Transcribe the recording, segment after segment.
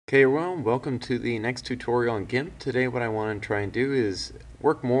Okay, well, welcome to the next tutorial on Gimp. Today what I want to try and do is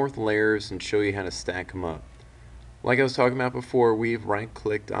work more with layers and show you how to stack them up. Like I was talking about before, we've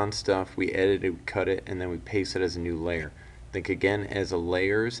right-clicked on stuff, we edit it, we cut it, and then we paste it as a new layer. Think again as a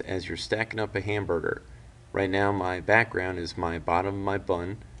layers as you're stacking up a hamburger. Right now my background is my bottom of my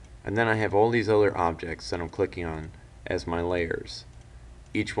bun, and then I have all these other objects that I'm clicking on as my layers.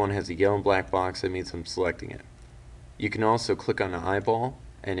 Each one has a yellow and black box, that means I'm selecting it. You can also click on an eyeball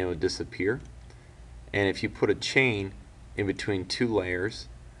and it will disappear. And if you put a chain in between two layers,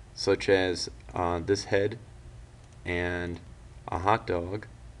 such as this head and a hot dog,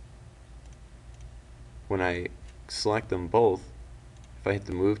 when I select them both, if I hit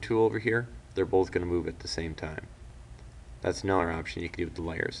the move tool over here, they're both going to move at the same time. That's another option you can do with the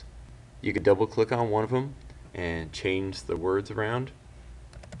layers. You could double click on one of them and change the words around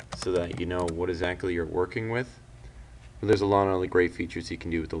so that you know what exactly you're working with. But there's a lot of other great features you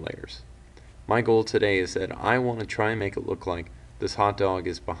can do with the layers. My goal today is that I want to try and make it look like this hot dog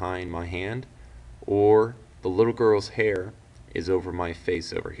is behind my hand, or the little girl's hair is over my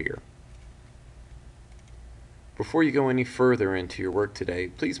face over here. Before you go any further into your work today,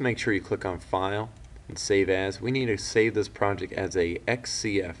 please make sure you click on File and Save As. We need to save this project as a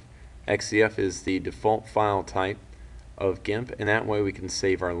XCF. XCF is the default file type of Gimp, and that way we can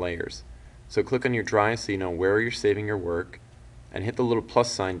save our layers. So click on your drive so you know where you're saving your work, and hit the little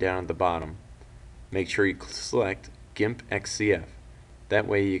plus sign down at the bottom. Make sure you select Gimp XCF. That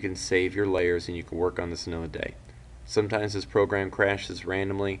way you can save your layers and you can work on this another day. Sometimes this program crashes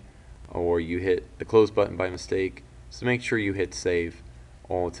randomly, or you hit the close button by mistake, so make sure you hit save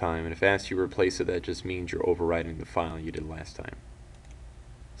all the time. And if it asks you to replace it, that just means you're overwriting the file you did last time.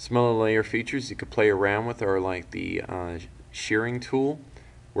 Some other layer features you could play around with are like the shearing tool,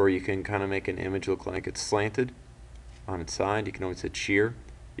 where you can kind of make an image look like it's slanted on its side. You can always hit shear.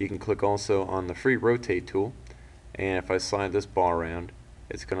 You can click also on the free rotate tool, and if I slide this bar around,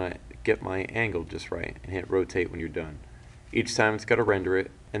 it's going to get my angle just right, and hit rotate when you're done. Each time it's got to render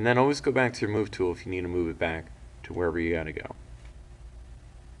it, and then always go back to your move tool if you need to move it back to wherever you got to go.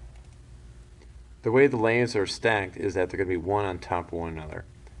 The way the layers are stacked is that they're going to be one on top of one another.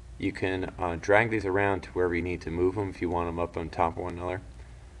 You can drag these around to wherever you need to move them if you want them up on top of one another.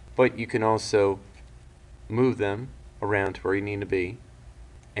 But you can also move them around to where you need to be,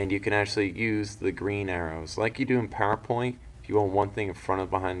 and you can actually use the green arrows like you do in PowerPoint if you want one thing in front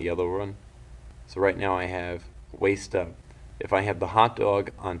of behind the other one. So right now I have waist up. If I have the hot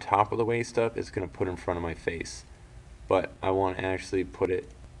dog on top of the waist up, it's going to put in front of my face. But I want to actually put it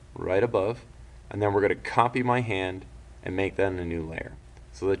right above, and then we're going to copy my hand and make that in a new layer.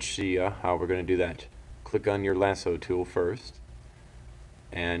 So let's see how we're going to do that. Click on your lasso tool first,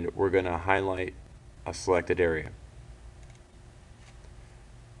 and we're going to highlight a selected area.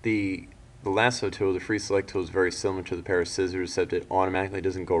 The lasso tool, the free select tool, is very similar to the pair of scissors, except it automatically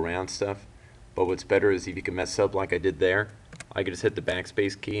doesn't go around stuff. But what's better is if you can mess up like I did there, I can just hit the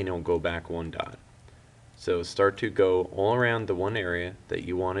backspace key and it'll go back one dot. So start to go all around the one area that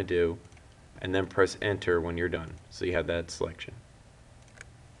you want to do, and then press enter when you're done, so you have that selection.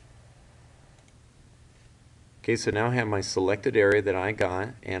 Okay, so now I have my selected area that I got,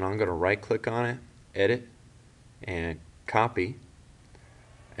 and I'm going to right click on it, edit, and copy.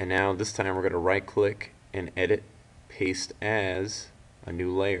 And now this time we're going to right click and edit, paste as a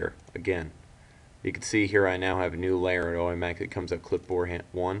new layer again. You can see here I now have a new layer. It automatically comes up clipboard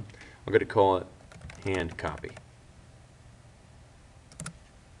 1. I'm going to call it hand copy.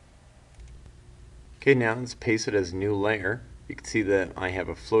 Okay, now let's paste it as a new layer. You can see that I have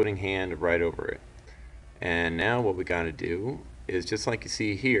a floating hand right over it. And now what we got to do is, just like you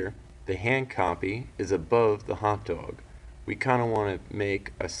see here, the hand copy is above the hot dog. We kind of want to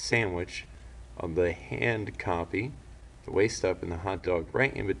make a sandwich of the hand copy, the waist up, and the hot dog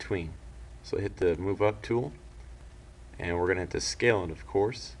right in between. So hit the move up tool, and we're going to have to scale it, of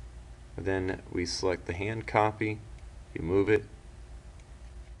course. And then we select the hand copy, you move it,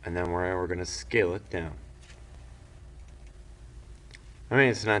 and then we're going to scale it down. I mean,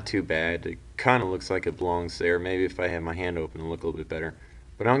 it's not too bad. It kind of looks like it belongs there. Maybe if I had my hand open, it'll look a little bit better.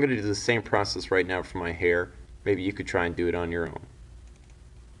 But I'm going to do the same process right now for my hair. Maybe you could try and do it on your own.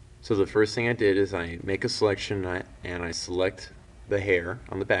 So the first thing I did is I make a selection and I select the hair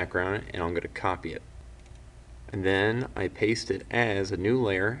on the background, and I'm going to copy it. And then I paste it as a new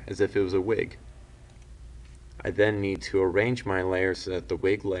layer as if it was a wig. I then need to arrange my layer so that the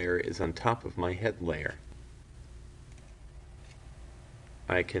wig layer is on top of my head layer.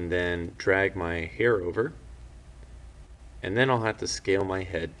 I can then drag my hair over, and then I'll have to scale my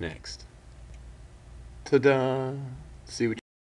head next. Ta-da! See what